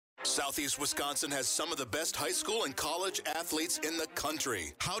Southeast Wisconsin has some of the best high school and college athletes in the country.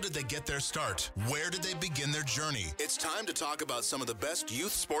 How did they get their start? Where did they begin their journey? It's time to talk about some of the best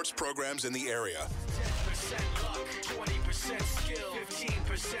youth sports programs in the area. 10% luck, 20% skill,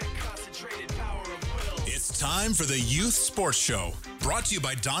 15% concentrated power of will. It's time for the Youth Sports Show, brought to you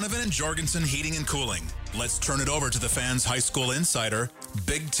by Donovan and Jorgensen Heating and Cooling. Let's turn it over to the fans' high school insider,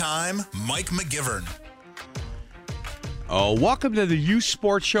 big time Mike McGivern. Welcome to the Youth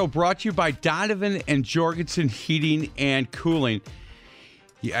Sports Show, brought to you by Donovan and Jorgensen Heating and Cooling.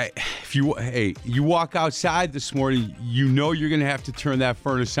 Yeah, if you walk outside this morning, you know you're going to have to turn that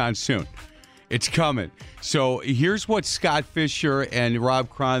furnace on soon. It's coming. So here's what Scott Fisher and Rob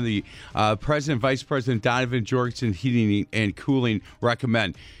Cron, the President, Vice President, Donovan Jorgensen Heating and Cooling,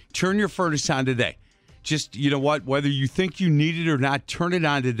 recommend. Turn your furnace on today. Just, you know what, whether you think you need it or not, turn it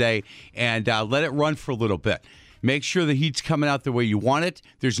on today and let it run for a little bit. Make sure the heat's coming out the way you want it.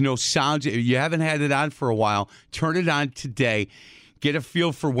 There's no sound. If you haven't had it on for a while, turn it on today. Get a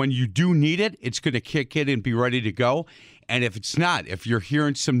feel for when you do need it. It's going to kick in and be ready to go. And if it's not, if you're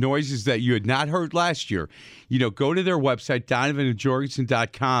hearing some noises that you had not heard last year, go to their website,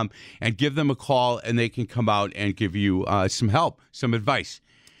 donovanandjorgensen.com, and give them a call, and they can come out and give you some help, some advice.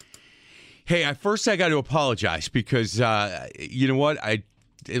 Hey, I got to apologize because, you know what?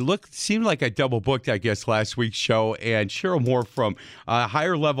 It seemed like I double booked, I guess, last week's show. And Cheryl Mohr from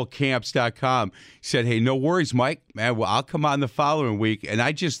Higher Level Camps.com said, "Hey, no worries, Mike. Man, well, I'll come on the following week." And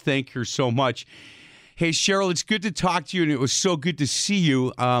I just thank her so much. Hey, Cheryl, it's good to talk to you, and it was so good to see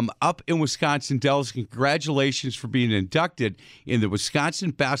you up in Wisconsin Dells. Congratulations for being inducted in the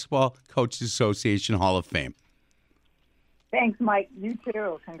Wisconsin Basketball Coaches Association Hall of Fame. Thanks, Mike. You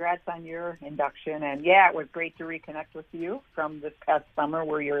too. Congrats on your induction. And, yeah, it was great to reconnect with you from this past summer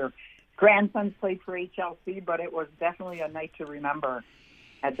where your grandsons played for HLC, but it was definitely a night to remember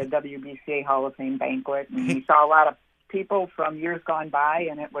at the WBCA Hall of Fame banquet. And we saw a lot of people from years gone by,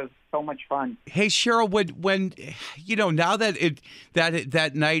 and it was so much fun. Hey, Cheryl, when now that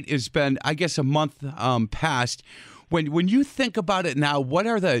that night has been, I guess, a month past, when you think about it now, what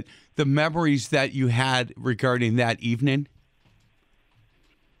are the memories that you had regarding that evening?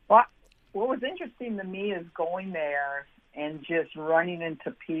 Well, what was interesting to me is going there and just running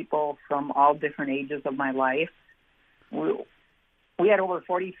into people from all different ages of my life. We had over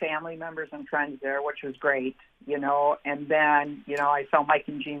 40 family members and friends there, which was great, and then, I saw Mike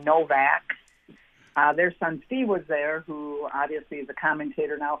and Jean Novak. Their son Steve was there, who obviously is a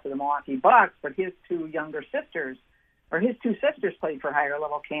commentator now for the Milwaukee Bucks, but his two sisters played for Higher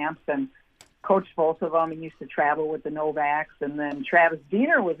Level Camps and coached both of them and used to travel with the Novaks. And then Travis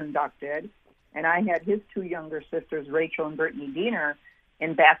Diener was inducted, and I had his two younger sisters, Rachel and Brittany Diener,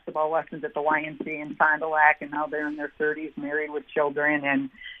 in basketball lessons at the YMCA in Fond du Lac, and now they're in their 30s, married with children. And,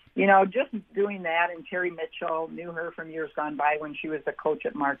 just doing that. And Terry Mitchell, knew her from years gone by when she was the coach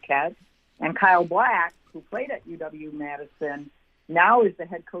at Marquette. And Kyle Black, who played at UW-Madison, now is the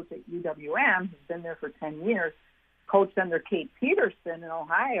head coach at UWM, has been there for 10 years, coached under Kate Peterson in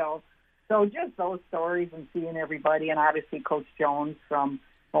Ohio. So just those stories and seeing everybody, and obviously Coach Jones from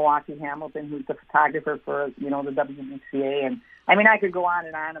Milwaukee Hamilton, who's the photographer for, the WBCA. And, I could go on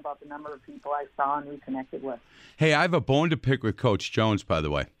and on about the number of people I saw and reconnected with. Hey, I have a bone to pick with Coach Jones, by the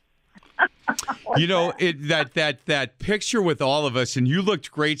way. That picture with all of us, and you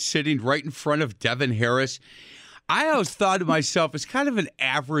looked great sitting right in front of Devin Harris. I always thought of myself as kind of an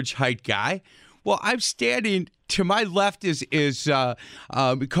average height guy. Well, I'm standing to my left is Coach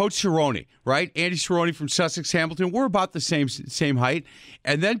Cerrone, right? Andy Cerrone from Sussex Hamilton. We're about the same height.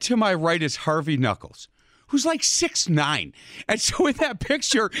 And then to my right is Harvey Knuckles, who's like 6'9". And so in that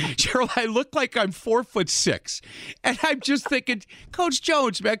picture, Cheryl, I look like I'm 4'6". And I'm just thinking, Coach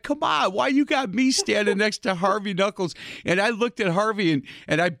Jones, man, come on. Why you got me standing next to Harvey Knuckles? And I looked at Harvey,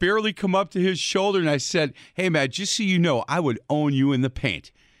 and I barely come up to his shoulder, and I said, "Hey, man, just so you know, I would own you in the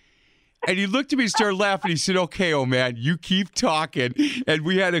paint." And he looked at me and started laughing. He said, "Okay, oh man, you keep talking." And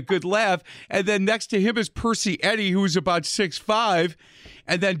we had a good laugh. And then next to him is Percy Eddy, who's about 6'5",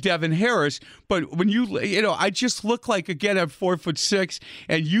 and then Devin Harris. But when I just look like, again, I'm 4'6",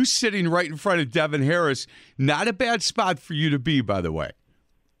 and you sitting right in front of Devin Harris, not a bad spot for you to be, by the way.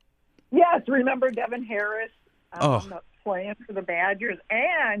 Yes, remember Devin Harris playing for the Badgers,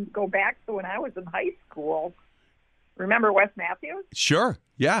 and go back to when I was in high school. Remember Wes Matthews? Sure,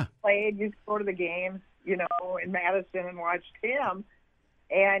 yeah. Played, used to go to the games, in Madison and watched him.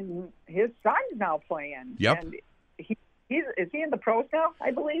 And his son's now playing. Yep. And is he in the pros now,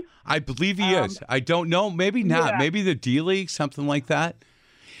 I believe? I believe he is. I don't know. Maybe not. Yeah. Maybe the D-League, something like that.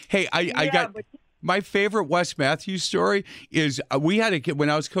 Hey, I got... My favorite Wes Matthews story is we had a kid when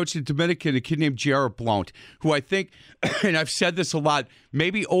I was coaching Dominican, a kid named Jared Blount, who I think, and I've said this a lot,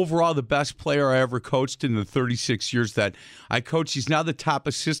 maybe overall the best player I ever coached in the 36 years that I coached. He's now the top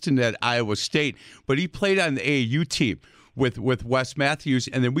assistant at Iowa State, but he played on the AAU team with Wes Matthews,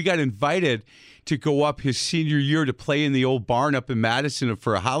 and then we got invited to go up his senior year to play in the old barn up in Madison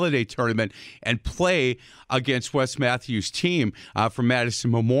for a holiday tournament and play against Wes Matthews' team from Madison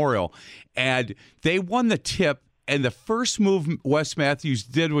Memorial. And they won the tip, and the first move Wes Matthews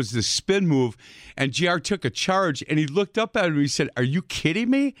did was the spin move, and JR took a charge, and he looked up at him and he said, "Are you kidding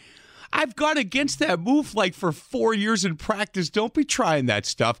me? I've gone against that move like for 4 years in practice. Don't be trying that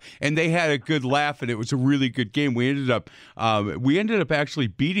stuff." And they had a good laugh, and it was a really good game. We ended up actually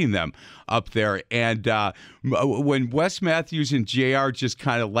beating them up there. And when Wes Matthews and JR just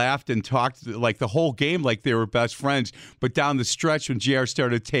kind of laughed and talked like the whole game like they were best friends, but down the stretch when JR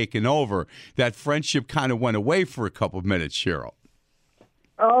started taking over, that friendship kind of went away for a couple of minutes, Cheryl.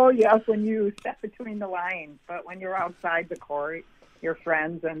 Oh, yes, when you step between the lines, but when you're outside the court, your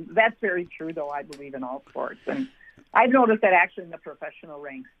friends, and that's very true, though, I believe, in all sports. And I've noticed that actually in the professional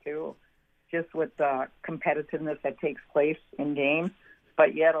ranks, too, just with the competitiveness that takes place in games.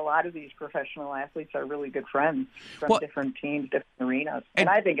 But yet a lot of these professional athletes are really good friends from different teams, different arenas. And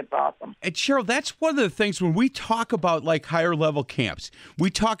I think it's awesome. And Cheryl, that's one of the things when we talk about like higher level camps, we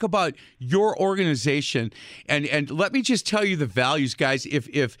talk about your organization. And let me just tell you the values, guys.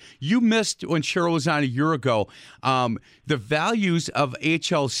 If you missed when Cheryl was on a year ago, the values of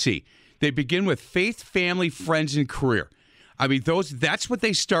HLC, they begin with faith, family, friends, and career. I mean, that's what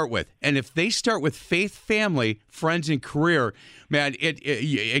they start with. And if they start with faith, family, friends, and career, man,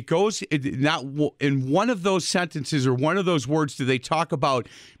 it goes not in one of those sentences or one of those words do they talk about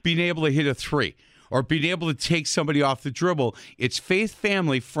being able to hit a three or being able to take somebody off the dribble. It's faith,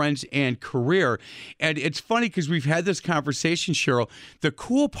 family, friends, and career. And it's funny because we've had this conversation, Cheryl. The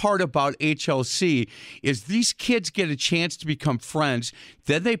cool part about HLC is these kids get a chance to become friends.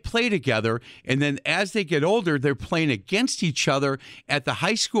 Then they play together. And then as they get older, they're playing against each other at the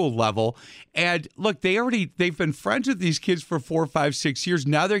high school level. And look, they've been friends with these kids for 4, 5, 6 years.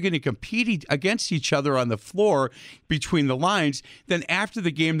 Now they're going to compete against each other on the floor between the lines. Then after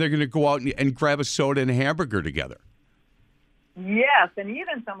the game, they're going to go out and grab a soda and a hamburger together. Yes, and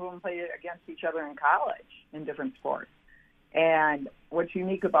even some of them play against each other in college in different sports. And what's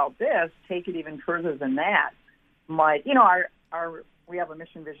unique about this, take it even further than that, we have a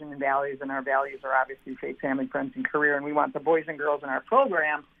mission, vision, and values, and our values are obviously faith, family, friends, and career, and we want the boys and girls in our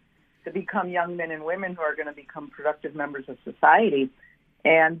program to become young men and women who are going to become productive members of society.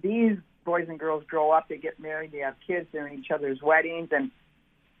 And these boys and girls grow up, they get married, they have kids, they're in each other's weddings, and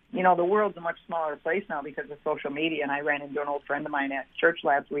the world's a much smaller place now because of social media. And I ran into an old friend of mine at church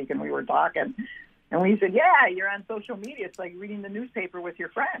last week, and we were talking. And we said, yeah, you're on social media. It's like reading the newspaper with your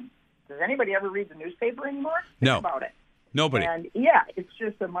friends. Does anybody ever read the newspaper anymore? No. Think about it. Nobody. And, yeah, it's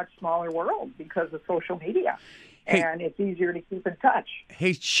just a much smaller world because of social media. Hey, and it's easier to keep in touch.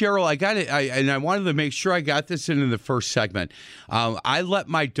 Hey, Cheryl, I got it, and I wanted to make sure I got this in the first segment. I let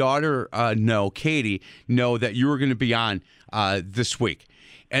my daughter Katie, know that you were going to be on this week.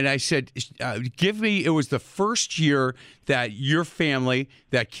 And I said, it was the first year that your family,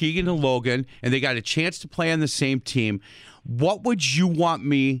 that Keegan and Logan, and they got a chance to play on the same team. What would you want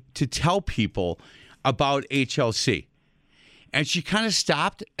me to tell people about HLC? And she kind of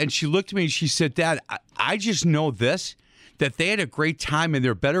stopped, and she looked at me, and she said, Dad, I just know this, that they had a great time, and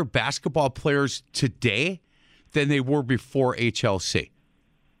they're better basketball players today than they were before HLC.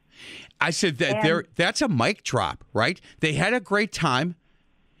 I said, that's a mic drop, right? They had a great time,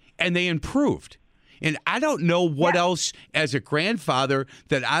 and they improved. And I don't know what else, as a grandfather,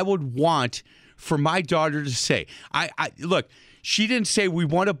 that I would want for my daughter to say. Look, she didn't say we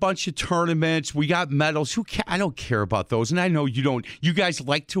won a bunch of tournaments, we got medals. I don't care about those, and I know you don't. You guys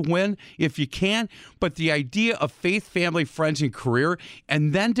like to win if you can, but the idea of faith, family, friends, and career,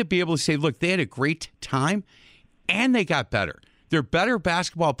 and then to be able to say, look, they had a great time, and they got better. They're better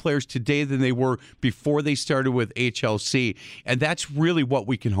basketball players today than they were before they started with HLC, and that's really what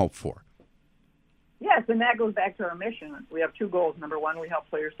we can hope for. Yes, and that goes back to our mission. We have two goals. Number one, we help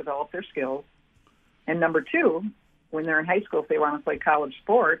players develop their skills. And number two, when they're in high school, if they want to play college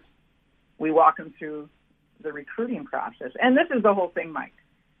sports, we walk them through the recruiting process. And this is the whole thing, Mike.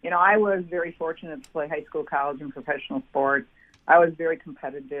 I was very fortunate to play high school, college, and professional sports. I was very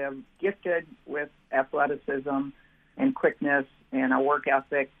competitive, gifted with athleticism and quickness and a work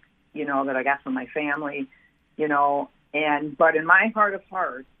ethic, that I got from my family, but in my heart of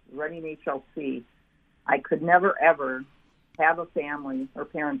hearts, running HLC, I could never, ever have a family or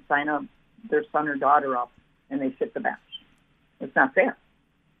parents sign up their son or daughter up and they sit the bench. It's not fair,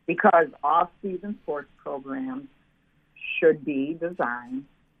 because off-season sports programs should be designed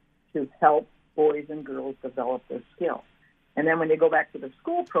to help boys and girls develop their skills. And then when they go back to the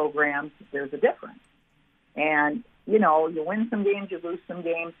school programs, there's a difference. And, you win some games, you lose some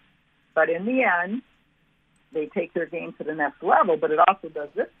games, but in the end, they take their game to the next level. But it also does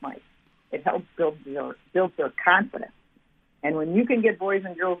this, Mike. It helps build their confidence. And when you can get boys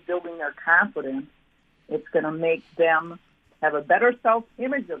and girls building their confidence, it's going to make them have a better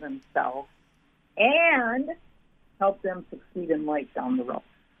self-image of themselves and help them succeed in life down the road.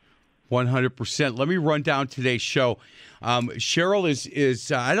 100%. Let me run down today's show. Cheryl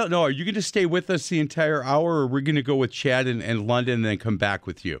is I don't know, are you going to stay with us the entire hour, or are we going to go with Chad and London and then come back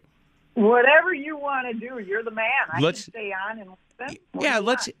with you? Whatever you want to do. You're the man. I can stay on and listen. Yeah,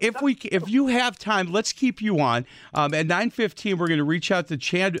 if you have time, let's keep you on. At 9:15, we're going to reach out to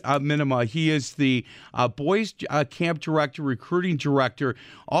Chad Minnema. He is the boys camp director, recruiting director,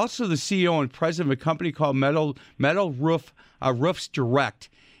 also the CEO and president of a company called Metal Roofs Direct.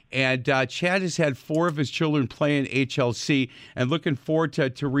 And Chad has had 4 of his children play in HLC, and looking forward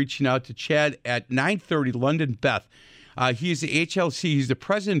to reaching out to Chad at 9:30, London Beth. He is the HLC. He's the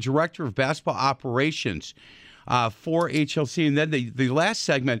president and director of basketball operations for HLC. And then the last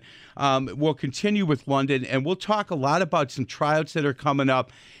segment, we'll continue with London, and we'll talk a lot about some tryouts that are coming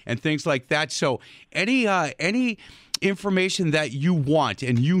up and things like that. So any information that you want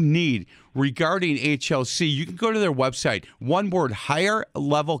and you need regarding HLC, you can go to their website, one word,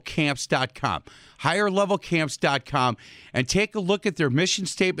 higherlevelcamps.com. higherlevelcamps.com, and take a look at their mission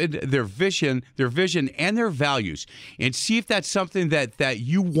statement, their vision, and their values, and see if that's something that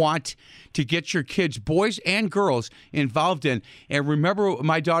you want to get your kids, boys and girls, involved in. And remember what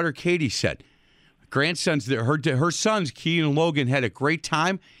my daughter Katie said. Grandsons, her sons, Keegan and Logan, had a great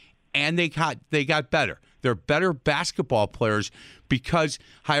time, and they got better. They're better basketball players because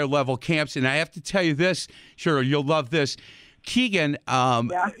Higher Level Camps. And I have to tell you this, Cheryl, you'll love this. Keegan,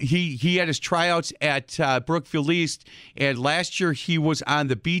 he had his tryouts at Brookfield East, and last year he was on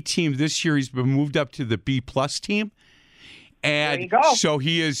the B team. This year he's been moved up to the B+ team. And there you go. So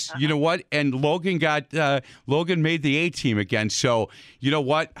he is, you know what? And Logan made the A team again. So you know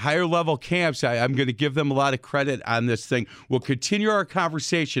what? Higher Level Camps, I'm going to give them a lot of credit on this thing. We'll continue our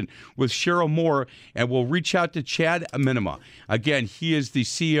conversation with Cheryl Mohr, and we'll reach out to Chad Minnema. Again, he is the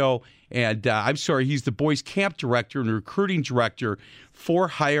CEO, and he's the boys camp director and recruiting director for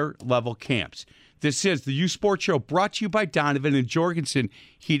Higher Level Camps. This is the Youth Sports Show, brought to you by Donovan and Jorgensen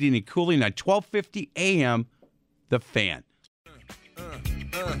Heating and Cooling on 1250 AM, The Fan.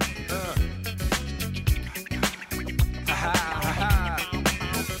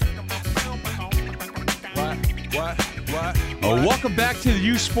 Welcome back to the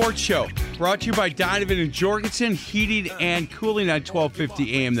Youth Sports Show, brought to you by Donovan and Jorgensen Heating and Cooling on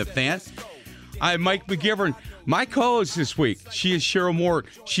 1250 AM The Fan. I'm Mike McGivern. My co-host this week, she is Cheryl Mohr.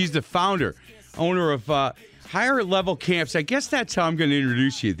 She's the owner of Higher Level Camps. I guess that's how I'm going to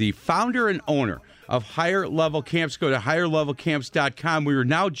introduce you, the founder and owner of Higher Level Camps. Go to higherlevelcamps.com. We are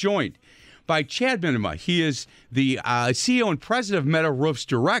now joined by Chad Minnema. He is the CEO and president of Metal Roofs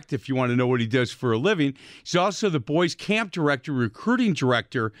Direct, if you want to know what he does for a living. He's also the boys camp director, recruiting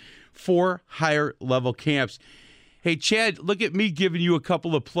director for Higher Level Camps. Hey, Chad, look at me giving you a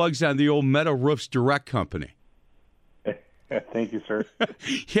couple of plugs on the old Metal Roofs Direct company. Thank you, sir.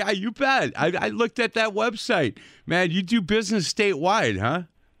 Yeah, you bet. I looked at that website. Man, you do business statewide, huh?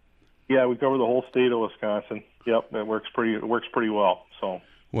 Yeah, we cover the whole state of Wisconsin. Yep, it works pretty well. So,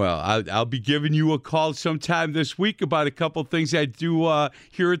 well, I'll be giving you a call sometime this week about a couple things I do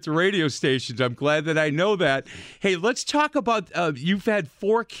here at the radio stations. I'm glad that I know that. Hey, let's talk about you've had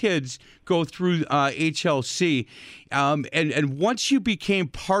 4 kids go through HLC, and once you became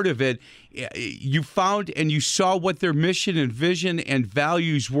part of it, you found and you saw what their mission and vision and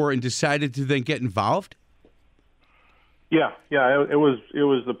values were, and decided to then get involved. Yeah, it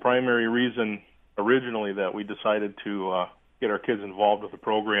was the primary reason originally that we decided to get our kids involved with the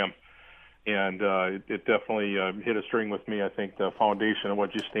program, and it definitely hit a string with me. I think the foundation of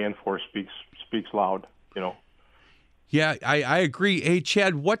what you stand for speaks loud, you know. Yeah, I agree. Hey,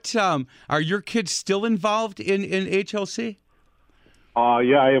 Chad, what are your kids still involved in HLC?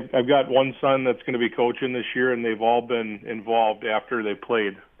 Yeah, I've got one son that's going to be coaching this year, and they've all been involved after they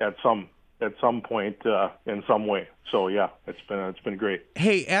played at some point in some way. So yeah, it's been great.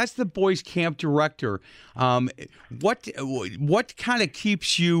 Hey, as the boys camp director, what kind of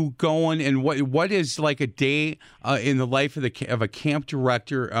keeps you going, and what is like a day in the life of a camp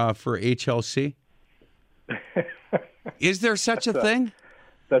director for HLC? Is there such a thing?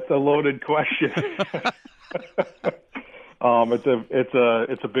 That's a loaded question.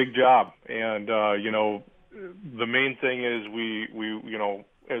 It's a big job, and the main thing is we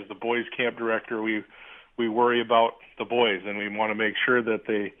as the boys camp director, we worry about the boys, and we want to make sure that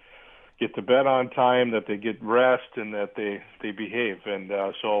they get to bed on time, that they get rest, and that they behave. And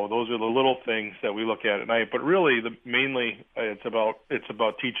so those are the little things that we look at night. But really, mainly it's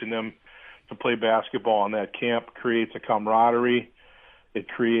about teaching them to play basketball. And that camp creates a camaraderie. It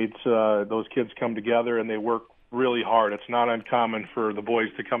creates those kids come together and they work really hard. It's not uncommon for the boys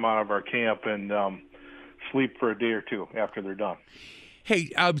to come out of our camp and sleep for a day or two after they're done.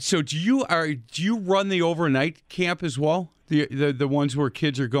 Hey, so do you run the overnight camp as well? The ones where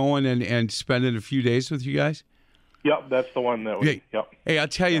kids are going and spending a few days with you guys? Yep, that's the one that we. Yep. Hey, I'll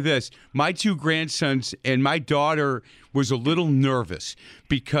tell you this: my two grandsons and my daughter was a little nervous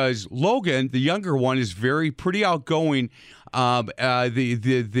because Logan, the younger one, is pretty outgoing.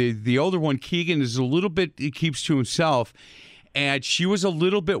 The older one, Keegan, is a little bit. He keeps to himself, and she was a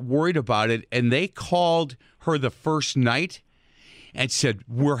little bit worried about it. And they called her the first night and said,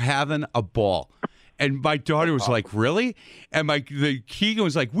 "We're having a ball." And my daughter was like, "Really?" And the Keegan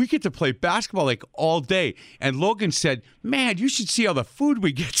was like, "We get to play basketball like all day." And Logan said, "Man, you should see all the food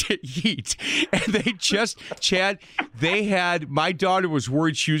we get to eat." And they just, Chad, my daughter was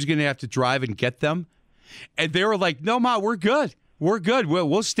worried she was going to have to drive and get them. And they were like, "No, Ma, we're good. We're good.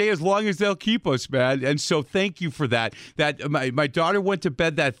 We'll stay as long as they'll keep us, man." And so thank you for that. My daughter went to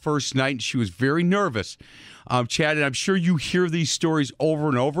bed that first night, and she was very nervous. Chad, and I'm sure you hear these stories over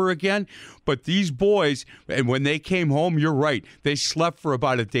and over again, but these boys, and when they came home, you're right, they slept for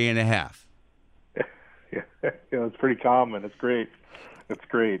about a day and a half. Yeah, it's pretty common. It's great.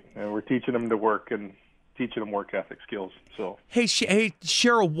 And we're teaching them to work and teaching them work ethic skills. So hey,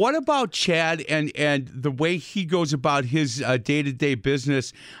 Cheryl, what about Chad and the way he goes about his day-to-day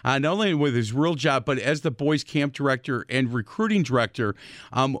business, not only with his real job, but as the boys camp director and recruiting director?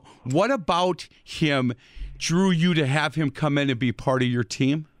 What about him drew you to have him come in and be part of your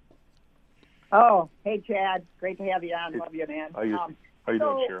team? Oh, hey, Chad. Great to have you on. Love you, man. How you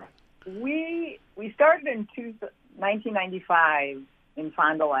doing, Cheryl? We started in 1995 in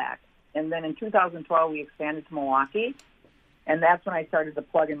Fond du Lac, and then in 2012 we expanded to Milwaukee, and that's when I started to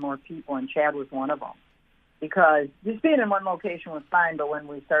plug in more people, and Chad was one of them. Because just being in one location was fine, but when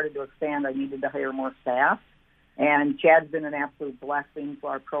we started to expand, I needed to hire more staff, and Chad's been an absolute blessing to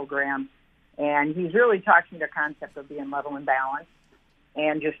our program. And he's really taught me the concept of being level and balanced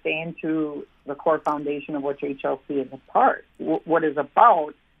and just staying to the core foundation of which HLC is what is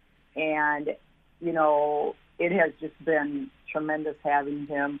about. And, it has just been tremendous having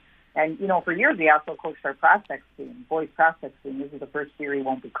him. And, for years he also coached our prospects team, boys prospects team. This is the first year he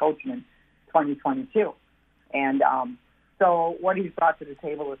won't be coaching in 2022. And so what he's brought to the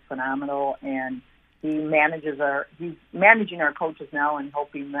table is phenomenal. And he's managing our coaches now and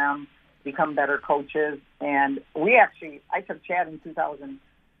helping them become better coaches. And I took Chad in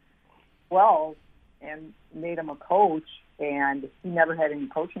 2012 and made him a coach, and he never had any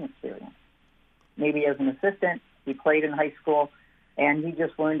coaching experience. Maybe as an assistant, he played in high school, and he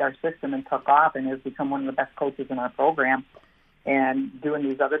just learned our system and took off and has become one of the best coaches in our program and doing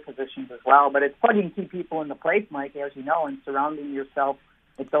these other positions as well. But it's putting key people into place, Mike, as you know, and surrounding yourself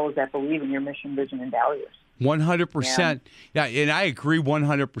with those that believe in your mission, vision, and values. 100%. Yeah, and I agree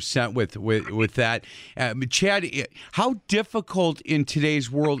 100% with that. Chad, how difficult in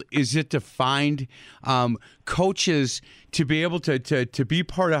today's world is it to find coaches to be able to be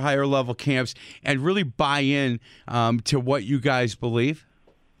part of higher level camps and really buy in to what you guys believe?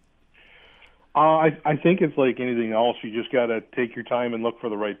 I think it's like anything else. You just got to take your time and look for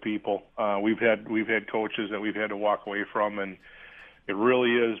the right people. We've had coaches that we've had to walk away from, and it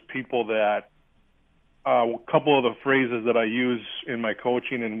really is people that. A couple of the phrases that I use in my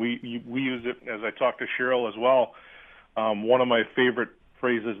coaching, and we use it as I talk to Cheryl as well. One of my favorite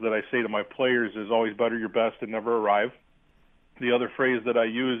phrases that I say to my players is always better your best and never arrive. The other phrase that I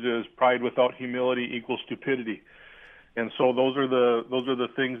use is pride without humility equals stupidity. And so those are the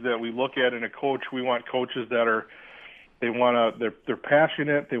things that we look at in a coach. We want coaches that they're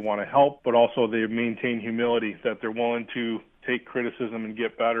passionate, they want to help, but also they maintain humility, that they're willing to take criticism and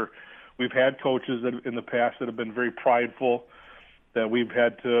get better. We've had coaches that in the past that have been very prideful, that we've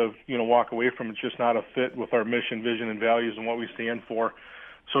had to, walk away from. It's just not a fit with our mission, vision, and values and what we stand for.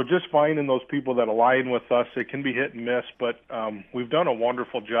 So just finding those people that align with us, it can be hit and miss, but we've done a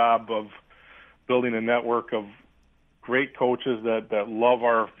wonderful job of building a network of great coaches that love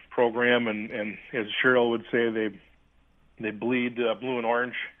our program, and as Cheryl would say, they bleed blue and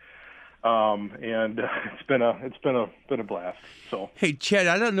orange. and it's been a blast. So hey, Chad,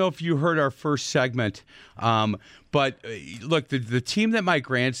 I don't know if you heard our first segment, but look, the team that my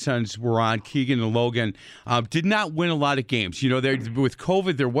grandsons were on, Keegan and Logan, did not win a lot of games. You know, with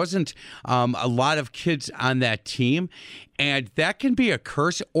COVID, there wasn't a lot of kids on that team. And that can be a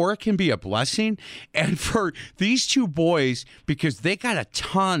curse or it can be a blessing. And for these two boys, because they got a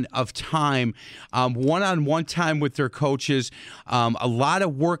ton of time, one-on-one time with their coaches, a lot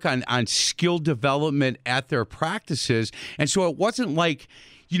of work on skill development at their practices. And so it wasn't like,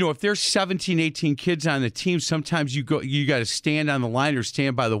 you know, if there's 17, 18 kids on the team, sometimes you got to stand on the line or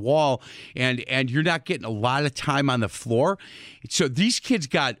stand by the wall, and you're not getting a lot of time on the floor. So these kids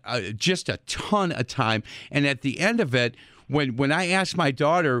got just a ton of time. And at the end of it, when I asked my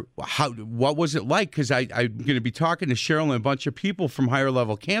daughter what was it like, because I'm going to be talking to Cheryl and a bunch of people from Higher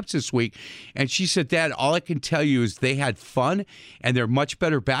Level Camps this week, and she said, Dad, all I can tell you is they had fun, and they're much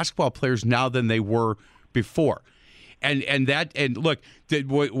better basketball players now than they were before. And look,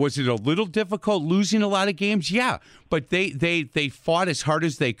 was it a little difficult losing a lot of games? Yeah, but they fought as hard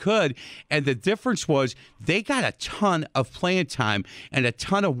as they could, and the difference was they got a ton of playing time and a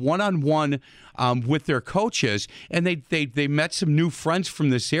ton of one-on-one with their coaches, and they met some new friends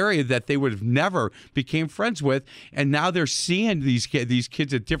from this area that they would have never became friends with, and now they're seeing these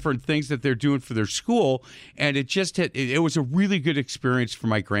kids at different things that they're doing for their school, and it was a really good experience for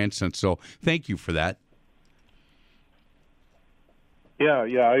my grandson. So thank you for that. Yeah,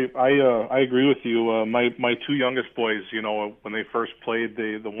 I agree with you. My two youngest boys, you know, when they first played,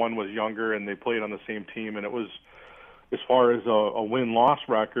 the one was younger and they played on the same team, and it was, as far as a win-loss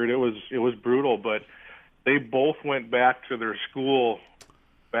record, it was brutal. But they both went back to their school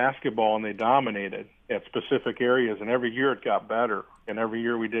basketball and they dominated at specific areas, and every year it got better, and every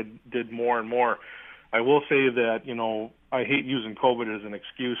year we did more and more. I will say that, you know, I hate using COVID as an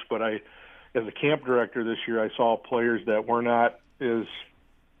excuse, but as a camp director this year, I saw players that were not is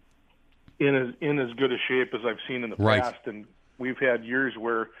in as good a shape as I've seen in the past, and we've had years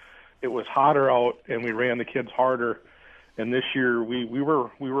where it was hotter out and we ran the kids harder, and this year we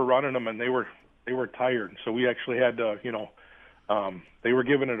were running them and they were tired, so we actually had to, you know, they were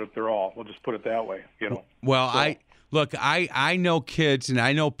giving it their all. We'll just put it that way, you know. Well, so. I know kids and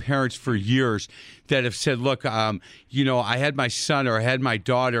I know parents for years that have said, look, you know, I had my son or I had my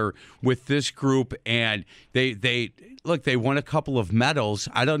daughter with this group, and they won a couple of medals.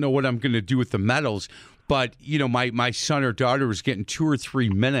 I don't know what I'm going to do with the medals, but, you know, my son or daughter was getting 2 or 3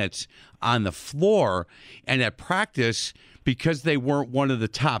 minutes on the floor, and at practice, because they weren't one of the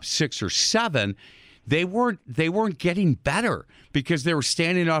top 6 or 7, they weren't getting better because they were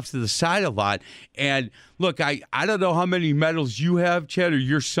standing off to the side a lot. And look, I don't know how many medals you have, Chad, or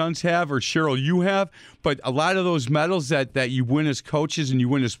your sons have, or Cheryl, you have, but a lot of those medals that you win as coaches and you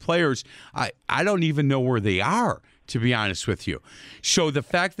win as players, I don't even know where they are, to be honest with you. So the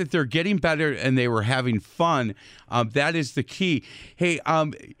fact that they're getting better and they were having fun, that is the key. Hey,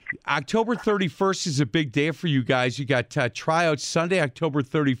 October 31st is a big day for you guys. You got tryouts Sunday, October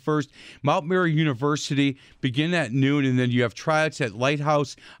 31st, Mount Mary University, begin at noon, and then you have tryouts at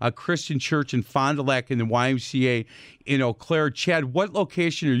Lighthouse Christian Church in Fond du Lac and the YMCA in Eau Claire. Chad, what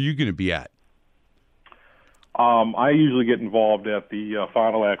location are you going to be at? I usually get involved at the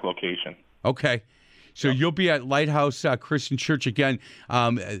Fond du Lac location. Okay. So you'll be at Lighthouse Christian Church again.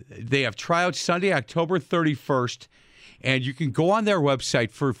 They have tryouts Sunday, October 31st, and you can go on their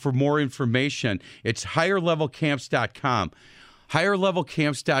website for more information. It's higherlevelcamps.com.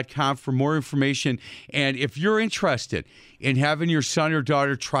 higherlevelcamps.com for more information. And if you're interested in having your son or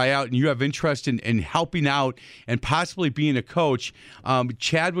daughter try out and you have interest in helping out and possibly being a coach,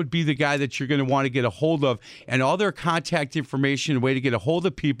 Chad would be the guy that you're going to want to get a hold of. And all their contact information, a way to get a hold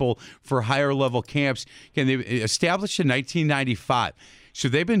of people for Higher Level Camps. Again, they established in 1995. So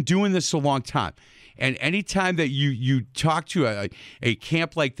they've been doing this a long time. And anytime that you talk to a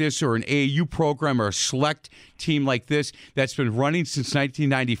camp like this or an AAU program or a select team like this that's been running since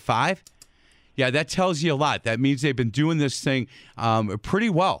 1995, yeah, that tells you a lot. That means they've been doing this thing pretty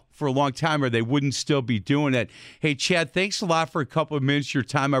well for a long time, or they wouldn't still be doing it. Hey, Chad, thanks a lot for a couple of minutes of your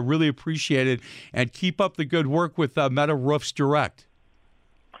time. I really appreciate it. And keep up the good work with Metal Roofs Direct.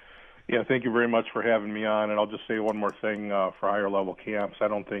 Yeah, thank you very much for having me on. And I'll just say one more thing for Higher Level Camps. I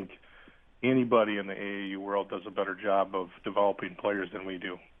don't think anybody in the AAU world does a better job of developing players than we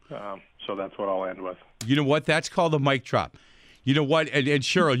do. So that's what I'll end with. You know what? That's called a mic drop. You know what? And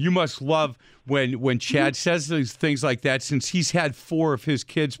Cheryl, you must love when Chad says things like that, since he's had 4 of his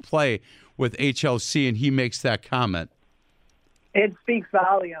kids play with HLC and he makes that comment. It speaks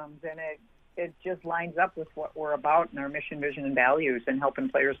volumes, and it just lines up with what we're about and our mission, vision, and values, and helping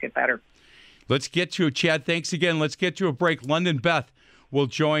players get better. Let's get to it, Chad. Thanks again. Let's get to a break. London Beth will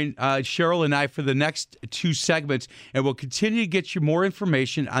join Cheryl and I for the next 2 segments, and we'll continue to get you more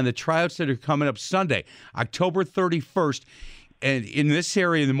information on the tryouts that are coming up Sunday, October 31st, and in this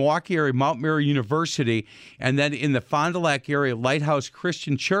area, in the Milwaukee area, Mount Mary University, and then in the Fond du Lac area, Lighthouse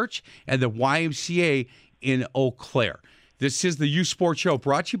Christian Church and the YMCA in Eau Claire. This is the Youth Sports Show,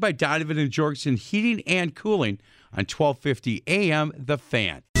 brought to you by Donovan and Jorgensen Heating and Cooling on 1250 AM The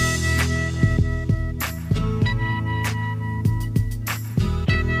Fan.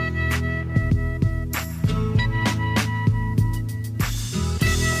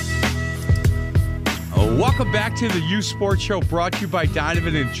 Welcome back to the Youth Sports Show, brought to you by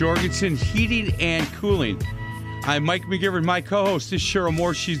Donovan and Jorgensen Heating and Cooling. I'm Mike McGivern. My co-host is Cheryl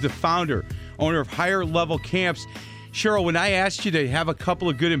Mohr. She's the founder, owner of Higher Level Camps. Cheryl, when I asked you to have a couple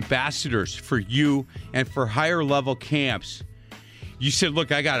of good ambassadors for you and for Higher Level Camps, you said,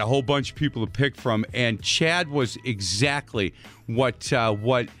 look, I got a whole bunch of people to pick from, and Chad was exactly what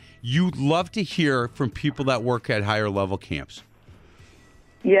you love to hear from people that work at Higher Level Camps.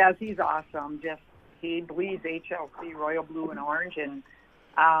 Yes, he's awesome. He bleeds HLC, royal blue and orange, and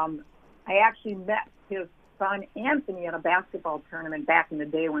I actually met his son Anthony at a basketball tournament back in the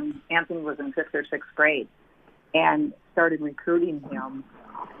day when Anthony was in 5th or 6th grade, and started recruiting him.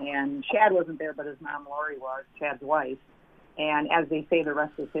 And Chad wasn't there, but his mom Lori was, Chad's wife. And as they say, the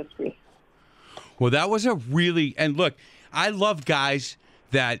rest is history. Well, that was and look, I love guys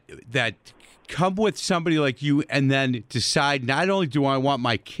that come with somebody like you and then decide, not only do I want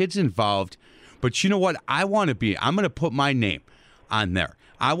my kids involved, but you know what? I'm going to put my name on there.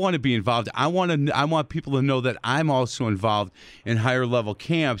 I want to be involved. I want people to know that I'm also involved in Higher Level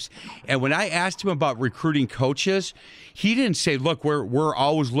Camps. And when I asked him about recruiting coaches, he didn't say, look, we're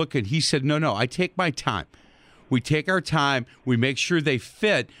always looking. He said, no, I take my time. We take our time. We make sure they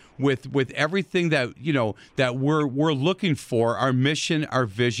fit with everything that that we're looking for, our mission, our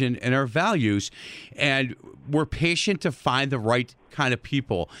vision, and our values. And we're patient to find the right kind of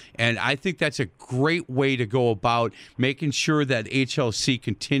people. And I think that's a great way to go about making sure that HLC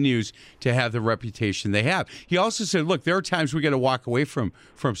continues to have the reputation they have. He also said, look, there are times we got to walk away from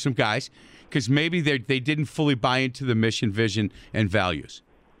some guys because maybe they didn't fully buy into the mission, vision, and values.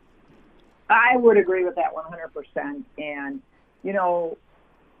 I would agree with that 100%. And,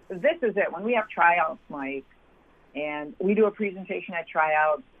 this is it. When we have tryouts, Mike, and we do a presentation at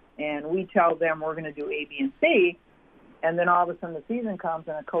tryouts, and we tell them we're going to do A, B, and C, and then all of a sudden the season comes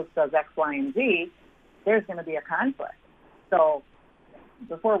and a coach does X, Y, and Z, there's going to be a conflict. So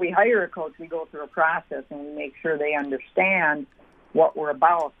before we hire a coach, we go through a process and we make sure they understand what we're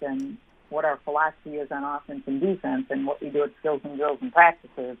about and what our philosophy is on offense and defense and what we do at skills and drills and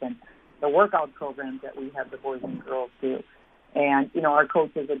practices and the workout programs that we have the boys and girls do. And, our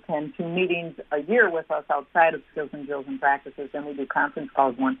coaches attend 2 meetings a year with us outside of skills and drills and practices, and we do conference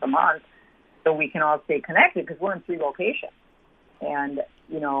calls once a month so we can all stay connected because we're in 3 locations. And,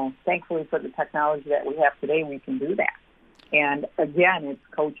 thankfully for the technology that we have today, we can do that. And, again, it's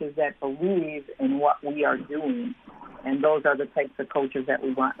coaches that believe in what we are doing, and those are the types of coaches that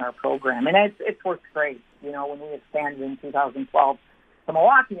we want in our program. And it's worked great. When we expanded in 2012 to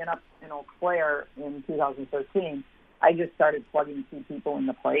Milwaukee and up in Eau Claire in 2013, I just started plugging 2 people in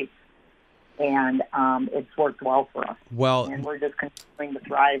the place, and it's worked well for us. Well, and we're just continuing to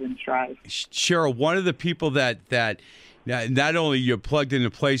thrive and strive. Cheryl, one of the people that not only you plugged into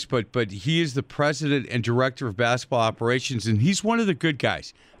place, but he is the president and director of basketball operations, and he's one of the good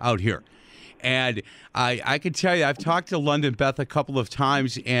guys out here. And I can tell you, I've talked to London Beth a couple of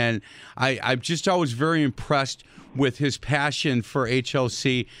times, and I'm just always very impressed with his passion for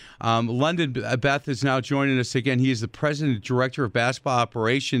HLC. London Beth is now joining us again. He is the president and director of basketball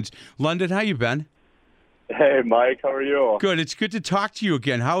operations. London, how you been? Hey, Mike. How are you? Good. It's good to talk to you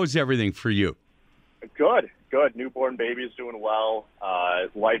again. How is everything for you? Good. Newborn baby's doing well.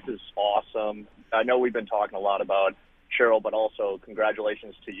 Life is awesome. I know we've been talking a lot about Cheryl, but also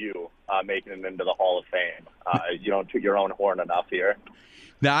congratulations to you making it into the Hall of Fame. You don't toot your own horn enough here.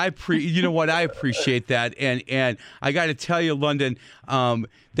 Now, I appreciate that, and I got to tell you, London,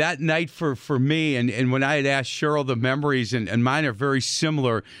 that night for me, and when I had asked Cheryl the memories, and mine are very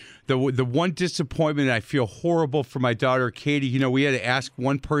similar. The one disappointment, I feel horrible for my daughter Katie. We had to ask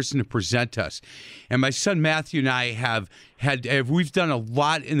one person to present us, and my son Matthew and I we've done a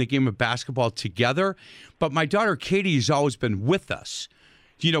lot in the game of basketball together, but my daughter Katie has always been with us.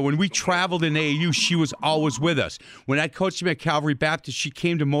 when we traveled in AAU, she was always with us. When I coached him at Calvary Baptist, she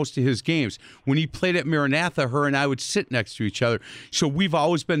came to most of his games. When he played at Maranatha, her and I would sit next to each other. So we've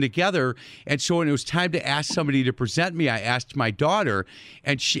always been together. And so when it was time to ask somebody to present me, I asked my daughter,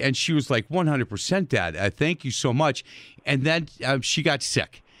 and she was like, 100%, Dad. Thank you so much. And then she got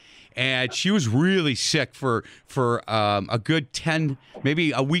sick. And she was really sick for a good 10,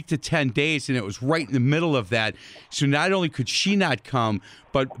 maybe a week to 10 days, and it was right in the middle of that. So not only could she not come,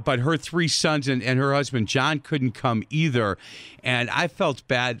 but her 3 sons and her husband, John, couldn't come either. And I felt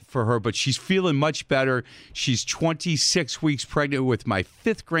bad for her, but she's feeling much better. She's 26 weeks pregnant with my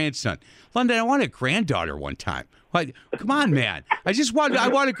 5th grandson. London, I want a granddaughter one time. Like, come on, man. I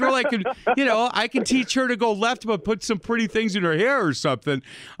want a girl I can, I can teach her to go left, but put some pretty things in her hair or something.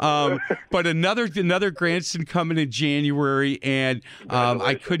 But another grandson coming in January, and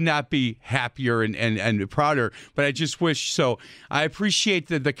I could not be happier and prouder. But I just wish so. I appreciate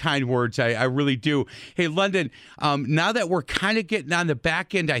the kind words. I really do. Hey, London, now that we're kind of getting on the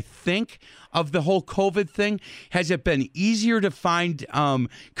back end, I think, of the whole COVID thing, has it been easier to find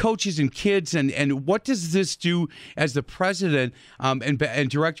coaches and kids? And what does this do as the president and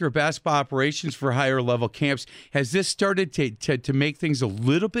director of basketball operations for Higher Level Camps? Has this started to make things a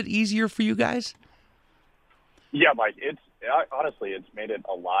little bit easier for you guys? Yeah, Mike, honestly, it's made it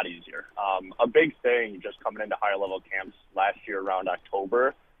a lot easier. A big thing just coming into Higher Level Camps last year around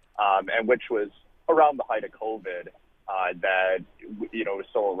October, and which was around the height of COVID, that was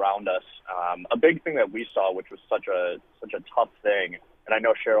still around us. A big thing that we saw, which was such a tough thing, and I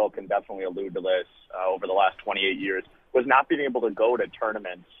know Cheryl can definitely allude to this over the last 28 years, was not being able to go to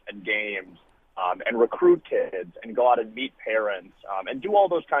tournaments and games and recruit kids and go out and meet parents and do all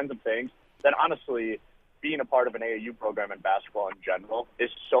those kinds of things that honestly, being a part of an AAU program in basketball in general is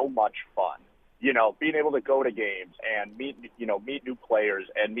so much fun. Being able to go to games and meet new players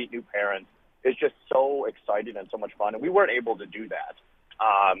and meet new parents is just so exciting and so much fun. And we weren't able to do that.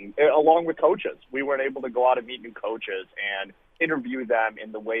 Along with coaches, we weren't able to go out and meet new coaches and interview them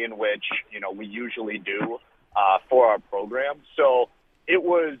in the way in which, we usually do for our program. So it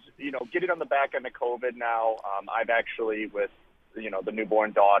was, getting on the back end of COVID now. I've actually, with, the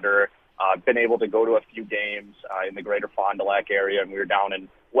newborn daughter, been able to go to a few games in the greater Fond du Lac area. And we were down in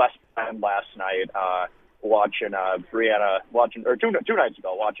West Bend last night watching Brianna, two nights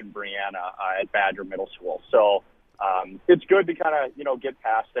ago, watching Brianna at Badger Middle School. So it's good to kind of, get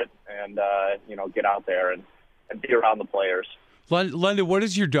past it and, get out there and be around the players. London, what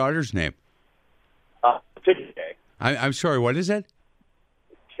is your daughter's name? Tivier. I'm sorry, what is it?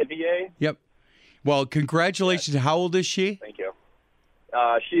 Tivier. Yep. Well, congratulations. Yes. How old is she? Thank you.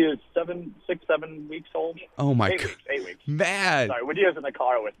 She is 7 weeks old. Oh, my 8 weeks. Man. Sorry, Wadia's in the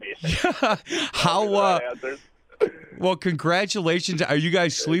car with me. How, well, congratulations. Are you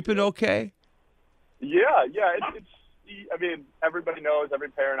guys sleeping okay? Yeah. It's everybody knows, every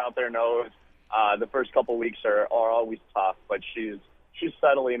parent out there knows, the first couple weeks are always tough, but she's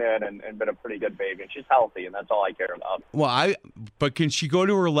settling in and been a pretty good baby, and she's healthy, and that's all I care about. Well, but can she go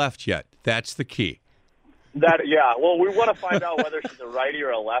to her left yet? That's the key. Well, we want to find out whether she's a righty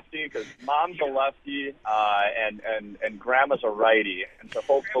or a lefty, because mom's a lefty and grandma's a righty, and so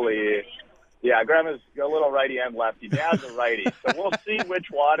hopefully, grandma's a little righty and lefty. Dad's a righty, so we'll see which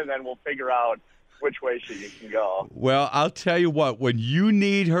one, and then we'll figure out which way she can go. Well, I'll tell you what, when you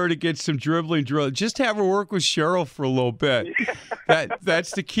need her to get some dribbling drill, just have her work with Cheryl for a little bit.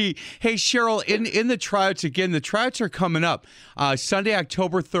 That's the key. Hey, Cheryl, in the tryouts, again, the tryouts are coming up Sunday,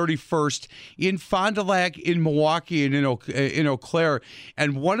 October 31st in Fond du Lac, in Milwaukee, and in Eau Claire.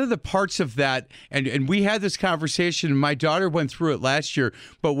 And one of the parts of that, and we had this conversation, and my daughter went through it last year,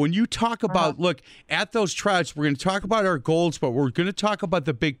 but when you talk about, look, at those tryouts, we're going to talk about our goals, but we're going to talk about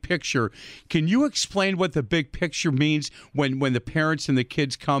the big picture. Can you explain what the big picture means when the parents and the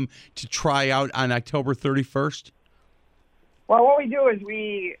kids come to try out on October 31st? Well, what we do is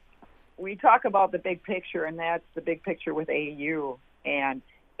we talk about the big picture, and that's the big picture with AAU. And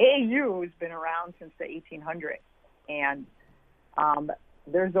AAU has been around since the 1800s, and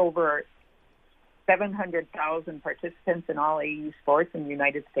there's over 700,000 participants in all AAU sports in the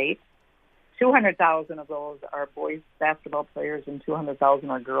United States. 200,000 of those are boys basketball players and 200,000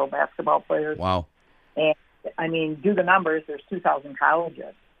 are girl basketball players. Wow. And, do the numbers, there's 2,000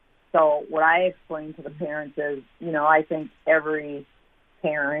 colleges. So what I explain to the parents is, I think every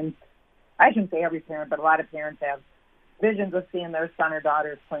parent, I shouldn't say every parent, but a lot of parents have visions of seeing their son or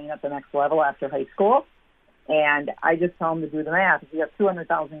daughters playing at the next level after high school. And I just tell them to do the math. If you have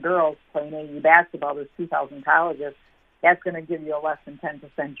 200,000 girls playing AAU basketball, there's 2,000 colleges. That's going to give you a less than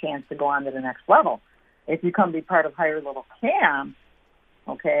 10% chance to go on to the next level. If you come be part of Higher Level Camp,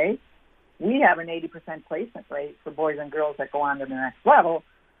 okay, we have an 80% placement rate for boys and girls that go on to the next level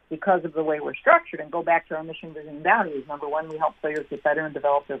because of the way we're structured. And go back to our mission, vision, and values. Number one, we help players get better and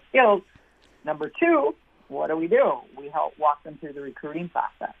develop their skills. Number two, what do? We help walk them through the recruiting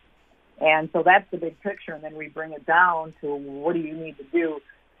process. And so that's the big picture. And then we bring it down to what do you need to do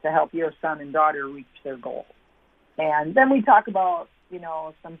to help your son and daughter reach their goals. And then we talk about,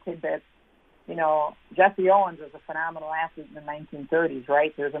 some tidbits. Jesse Owens was a phenomenal athlete in the 1930s,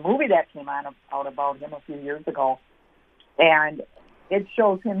 right? There's a movie that came out about him a few years ago, and it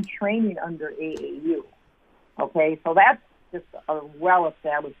shows him training under AAU. Okay, so that's just a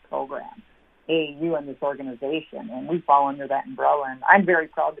well-established program, AAU in this organization, and we fall under that umbrella, and I'm very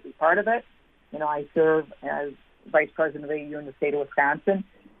proud to be part of it. I serve as vice president of AAU in the state of Wisconsin,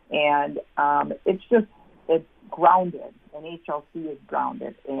 and it's grounded, and HLC is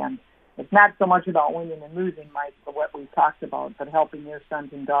grounded, and it's not so much about winning and losing, Mike, for what we've talked about, but helping your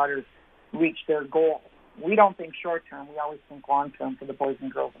sons and daughters reach their goals. We don't think short-term. We always think long-term for the boys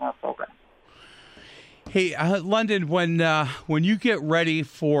and girls in our program. Hey, London, when you get ready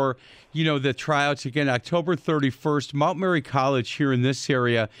for, the tryouts again, October 31st, Mount Mary College here in this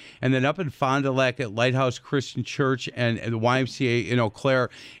area, and then up in Fond du Lac at Lighthouse Christian Church and the YMCA in Eau Claire,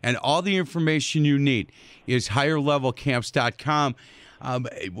 and all the information you need is higherlevelcamps.com.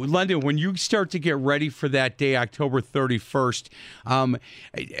 London, when you start to get ready for that day, October 31st,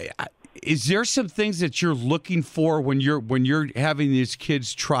 is there some things that you're looking for when you're having these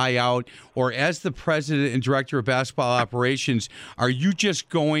kids try out, or as the president and director of basketball operations, are you just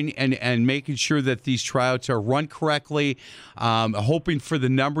going and making sure that these tryouts are run correctly, hoping for the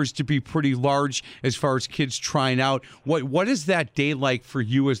numbers to be pretty large as far as kids trying out? What is that day like for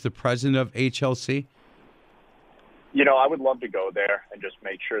you as the president of HLC? I would love to go there and just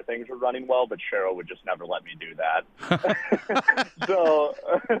make sure things were running well, but Cheryl would just never let me do that. So,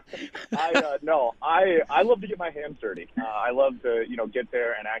 I love to get my hands dirty. I love to, get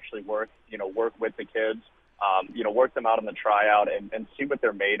there and actually work with the kids, work them out on the tryout and see what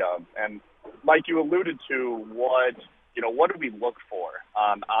they're made of. And like you alluded to, what do we look for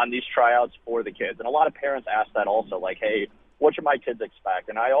on these tryouts for the kids? And a lot of parents ask that also, like, hey, what should my kids expect?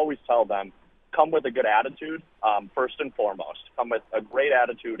 And I always tell them, come with a good attitude, first and foremost. Come with a great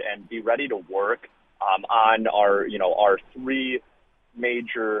attitude and be ready to work on our three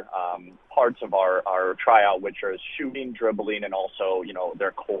major parts of our tryout, which are shooting, dribbling, and also,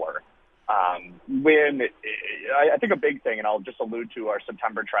 their core. I think a big thing, and I'll just allude to our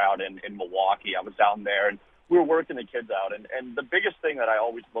September tryout in Milwaukee. I was down there, and we were working the kids out. And the biggest thing that I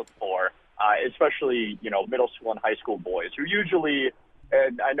always look for, especially, middle school and high school boys, who usually –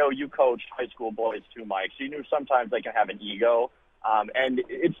 and I know you coached high school boys too, Mike, so you knew sometimes they can have an ego. And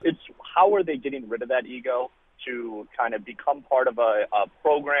it's how are they getting rid of that ego to kind of become part of a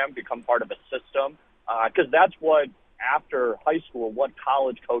program, become part of a system? Because that's what, after high school, what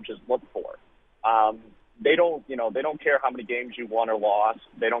college coaches look for. They don't care how many games you won or lost.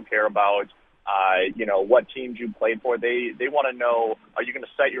 They don't care about, what teams you played for. They want to know, are you going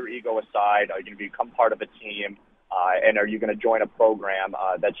to set your ego aside? Are you going to become part of a team? And are you going to join a program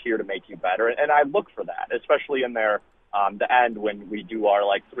that's here to make you better? And I look for that, especially in the end when we do our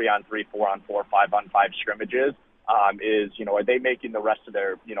 3-on-3, 4-on-4, 5-on-5 scrimmages. Are they making the rest of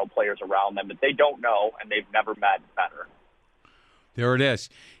their players around them that they don't know and they've never met better? There it is.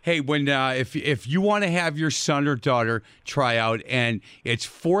 Hey, when if you want to have your son or daughter try out, and it's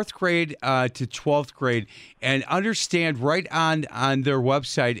 4th grade to 12th grade, and understand right on their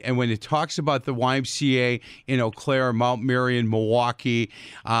website, and when it talks about the YMCA in Eau Claire, Mount Marion, Milwaukee,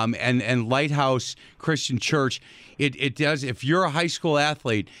 and Lighthouse Christian Church, it does. If you're a high school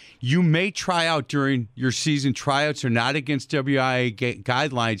athlete, you may try out during your season. Tryouts are not against WIA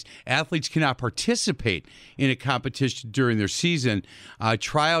guidelines. Athletes cannot participate in a competition during their season.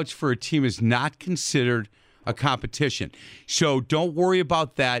 Tryouts for a team is not considered a competition. So don't worry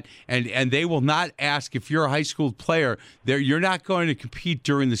about that. And they will not ask if you're a high school player. You're not going to compete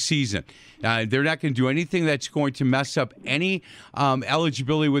during the season. They're not going to do anything that's going to mess up any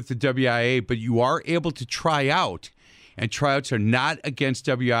eligibility with the WIA, but you are able to try out, and tryouts are not against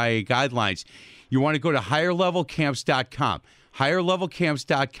WIA guidelines. You want to go to higherlevelcamps.com.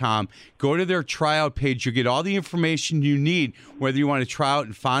 higherlevelcamps.com. Go to their tryout page. You'll get all the information you need, whether you want to try out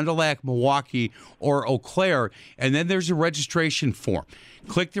in Fond du Lac, Milwaukee, or Eau Claire. And then there's a registration form.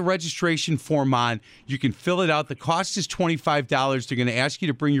 Click the registration form on. You can fill it out. The cost is $25. They're going to ask you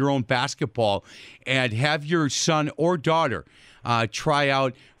to bring your own basketball and have your son or daughter try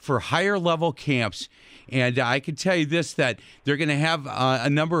out for higher level camps. And I can tell you this, that they're going to have a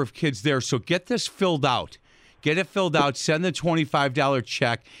number of kids there. So get this filled out. get it filled out, send the $25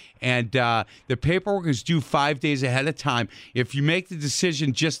 check, and the paperwork is due 5 days ahead of time. If you make the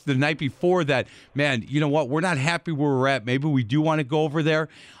decision just the night before that, man, you know what? We're not happy where we're at. Maybe we do want to go over there.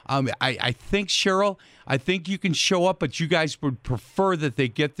 I think, Cheryl, I think you can show up, but you guys would prefer that they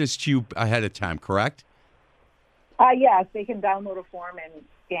get this to you ahead of time, correct? Yes, they can download a form and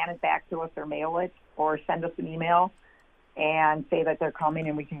scan it back to us or mail it or send us an email and say that they're coming,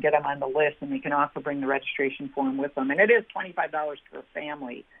 and we can get them on the list, and they can also bring the registration form with them. And it is $25 per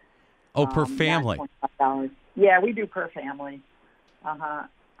family. Oh, per family. $25. Yeah, we do per family.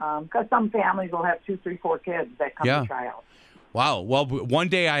 Because some families will have 2, 3, 4 kids that come to tryouts. Wow. Well, one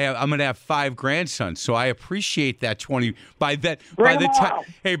day I'm going to have 5 grandsons, so I appreciate that 20. By the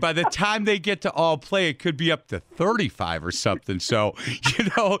time they get to all play, it could be up to 35 or something. So,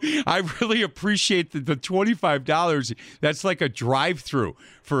 I really appreciate the $25. That's like a drive-through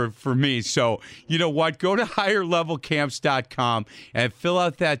for me. So, you know what? Go to higherlevelcamps.com and fill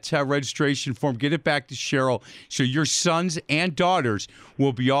out that registration form. Get it back to Cheryl so your sons and daughters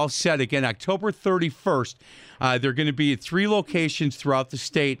will be all set. Again, October 31st. They're going to be at 3 locations throughout the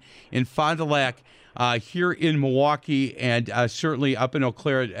state, in Fond du Lac, here in Milwaukee, and certainly up in Eau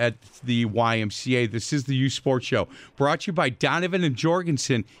Claire at the YMCA. This is the Youth Sports Show, brought to you by Donovan and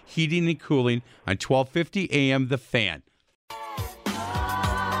Jorgensen Heating and Cooling on 1250 AM The Fan.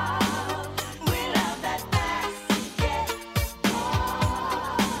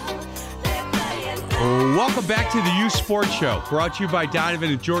 Welcome back to the Youth Sports Show, brought to you by Donovan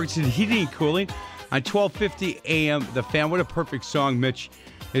and Jorgensen Heating and Cooling on 1250 AM The Fan. What a perfect song Mitch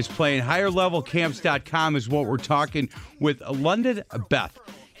is playing. HigherLevelCamps.com is what we're talking with London Beth.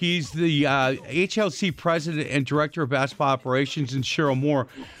 He's the HLC president and director of basketball operations, and Cheryl Mohr,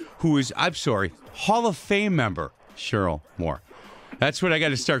 who is, Hall of Fame member Cheryl Mohr. That's what I got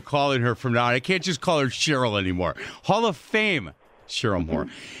to start calling her from now on. I can't just call her Cheryl anymore. Hall of Fame Cheryl Mohr.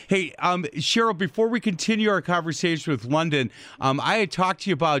 Hey, Cheryl, before we continue our conversation with London, I had talked to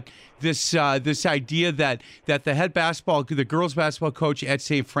you about this idea that the girls basketball coach at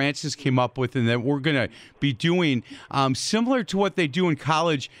St. Francis came up with, and that we're going to be doing similar to what they do in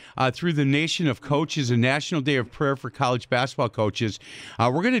college through the Nation of Coaches, a National Day of Prayer for college basketball coaches.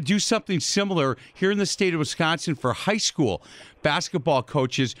 We're going to do something similar here in the state of Wisconsin for high school basketball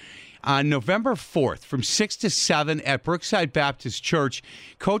coaches. On November 4th from 6 to 7 at Brookside Baptist Church.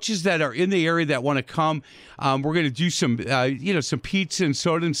 Coaches that are in the area that want to come, we're going to do some pizza and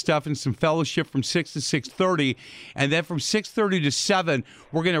soda and stuff and some fellowship from 6 to 6:30. And then from 6:30 to 7,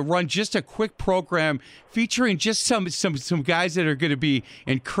 we're going to run just a quick program featuring just some guys that are going to be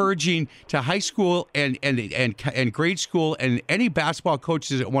encouraging to high school and grade school and any basketball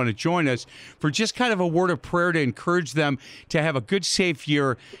coaches that want to join us for just kind of a word of prayer to encourage them to have a good, safe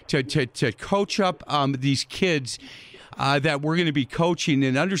year, to coach up these kids that we're going to be coaching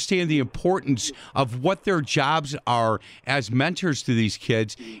and understand the importance of what their jobs are as mentors to these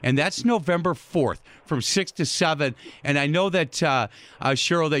kids. And that's November 4th from 6 to 7. And I know that,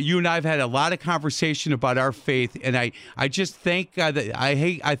 Cheryl, that you and I have had a lot of conversation about our faith. And I just think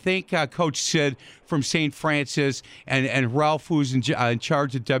I thank Coach Sid from St. Francis and Ralph, who's in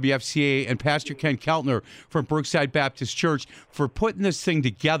charge of WFCA, and Pastor Ken Keltner from Brookside Baptist Church for putting this thing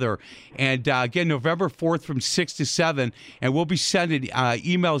together. And again, November 4th from 6 to 7, and we'll be sending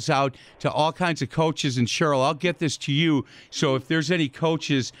emails out to all kinds of coaches. And Cheryl, I'll get this to you. So if there's any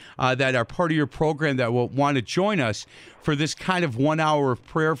coaches that are part of your program that will want to join us for this kind of 1 hour of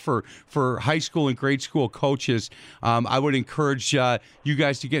prayer for high school and grade school coaches, I would encourage you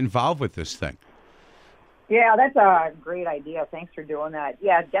guys to get involved with this thing. Yeah, that's a great idea. Thanks for doing that.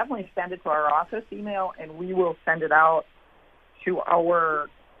 Yeah, definitely send it to our office email, and we will send it out to our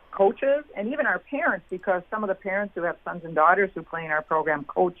coaches and even our parents, because some of the parents who have sons and daughters who play in our program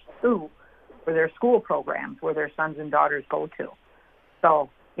coach too for their school programs where their sons and daughters go to. So,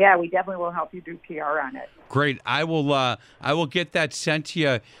 yeah, we definitely will help you do PR on it. Great. I will get that sent to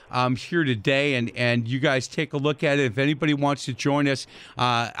you here today, and you guys take a look at it. If anybody wants to join us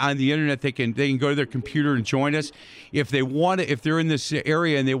on the internet, they can go to their computer and join us. If they're in this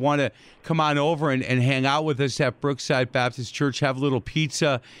area and they want to come on over and hang out with us at Brookside Baptist Church, have a little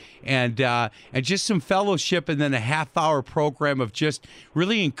pizza and just some fellowship, and then a half-hour program of just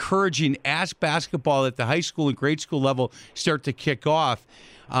really encouraging as basketball at the high school and grade school level start to kick off.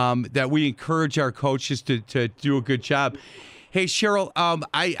 That we encourage our coaches to do a good job. Hey, Cheryl,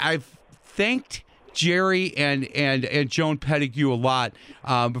 I've thanked Jerry and Joan Pettigrew a lot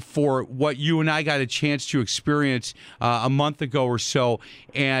for what you and I got a chance to experience a month ago or so.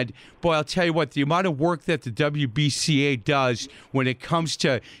 And boy, I'll tell you what, the amount of work that the WBCA does when it comes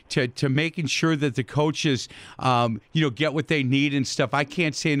to making sure that the coaches, get what they need and stuff. I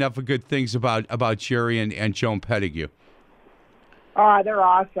can't say enough of good things about Jerry and Joan Pettigrew. They're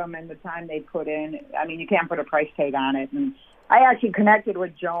awesome, and the time they put in, I mean, you can't put a price tag on it. And I actually connected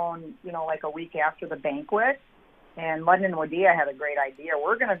with Joan, like a week after the banquet, and London Wadea had a great idea.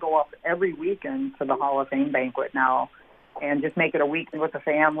 We're going to go up every weekend to the Hall of Fame banquet now and just make it a weekend with the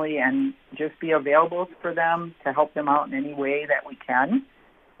family and just be available for them to help them out in any way that we can.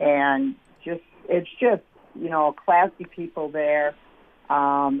 And it's just, classy people there,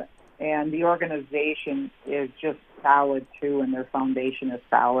 and the organization is just solid, too, and their foundation is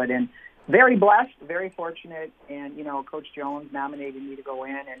solid. And very blessed, very fortunate, and, Coach Jones nominated me to go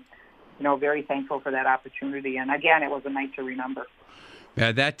in, and, very thankful for that opportunity. And, again, it was a night to remember.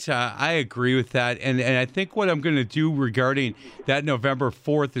 Yeah, I agree with that. And I think what I'm going to do regarding that November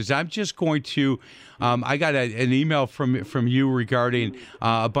 4th is I'm just going to I got an email from you regarding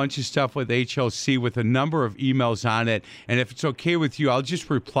a bunch of stuff with HLC with a number of emails on it. And if it's okay with you, I'll just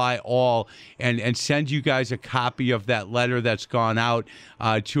reply all and send you guys a copy of that letter that's gone out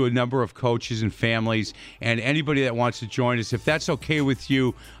to a number of coaches and families and anybody that wants to join us. If that's okay with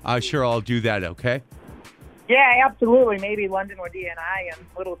you, Cheryl, I'll do that, okay? Yeah, absolutely. Maybe London Wadea and I and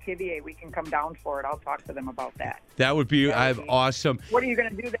Little Kivier, we can come down for it. I'll talk to them about that. That would be awesome. What are you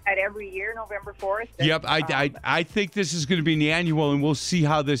going to do that every year, November 4th? Yep, I think this is going to be the annual, and we'll see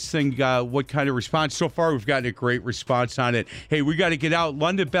how this thing, what kind of response. So far, we've gotten a great response on it. Hey, we got to get out.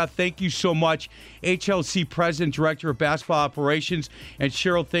 London Beth, thank you so much. HLC President, Director of Basketball Operations. And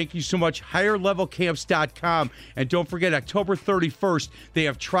Cheryl, thank you so much. HigherLevelCamps.com. And don't forget, October 31st, they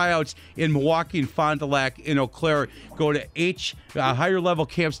have tryouts in Milwaukee and Fond du Lac in Eau Claire. Go to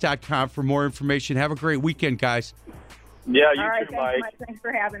HigherLevelCamps.com for more information. Have a great weekend, guys. Yeah, you All right, too, Mike. Thanks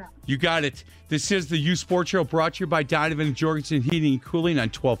for having us. You got it. This is the Youth Sports Show brought to you by Donovan and Jorgensen Heating and Cooling on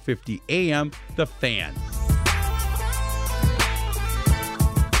 1250 AM, The Fan.